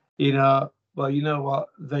 Well, you know what?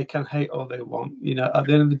 They can hate all they want. At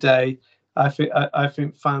the end of the day, I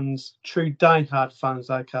think fans, true diehard fans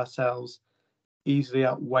like ourselves, easily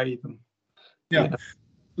outweigh them. Yeah.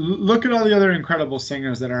 Look at all the other incredible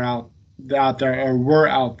singers that are out there or were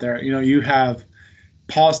out there. You have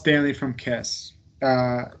Paul Stanley from Kiss.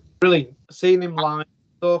 Brilliant. Seeing him live,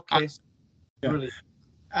 so Kiss. Yeah. Brilliant.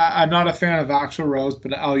 I'm not a fan of Axl Rose,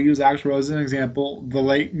 but I'll use Axl Rose as an example. The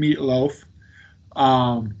late Meatloaf,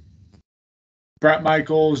 Bret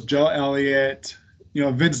Michaels, Joe Elliott,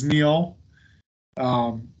 Vince Neil.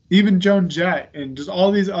 Even Joan Jett and just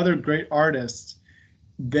all these other great artists,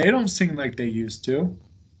 they don't sing like they used to.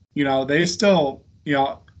 They still,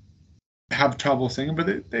 have trouble singing,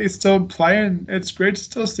 but they still play, and it's great to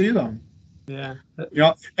still see them. Yeah.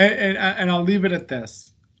 And I'll leave it at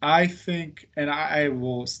this. I think, and I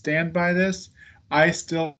will stand by this, I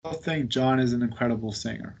still think John is an incredible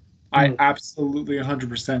singer. I absolutely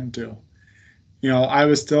 100% do. I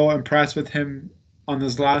was still impressed with him on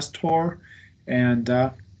this last tour, and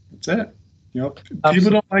that's it.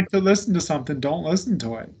 People don't like to listen to something, don't listen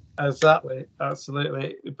to it. Exactly,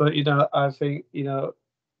 absolutely. But I think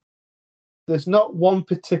there's not one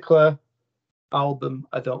particular album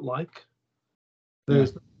I don't like.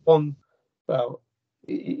 There's one, well,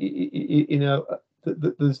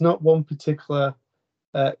 there's not one particular,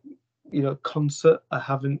 concert I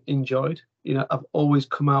haven't enjoyed. I've always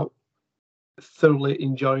come out thoroughly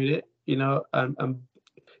enjoyed it. And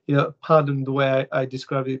pardon the way I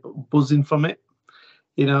describe it, but buzzing from it.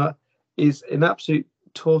 Is an absolute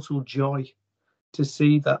total joy to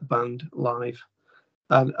see that band live.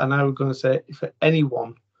 And I was going to say, for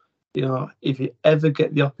anyone, if you ever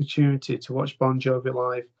get the opportunity to watch Bon Jovi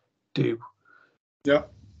live, do.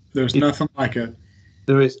 Yep. There's nothing like it.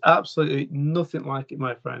 There is absolutely nothing like it,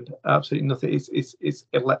 my friend. Absolutely nothing. It's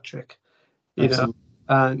electric,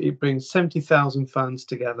 and it brings 70,000 fans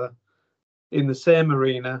together in the same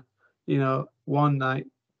arena, one night,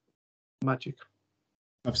 magic.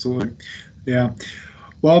 Absolutely. Yeah.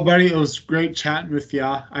 Well, buddy, it was great chatting with you.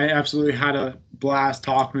 I absolutely had a blast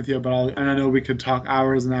talking with you and I know we could talk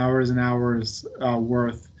hours and hours and hours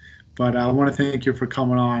worth. But I want to thank you for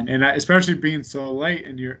coming on, and especially being so late.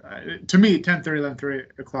 And to me, 10:30,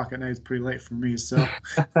 11:30 o'clock at night is pretty late for me. So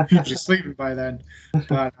I'm usually sleeping by then.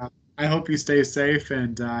 But I hope you stay safe,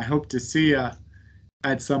 and I hope to see you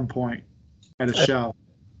at some point at a show.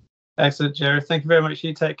 Excellent, Jerry. Thank you very much.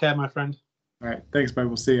 You take care, my friend. All right. Thanks, bud.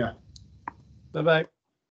 We'll see you. Bye-bye.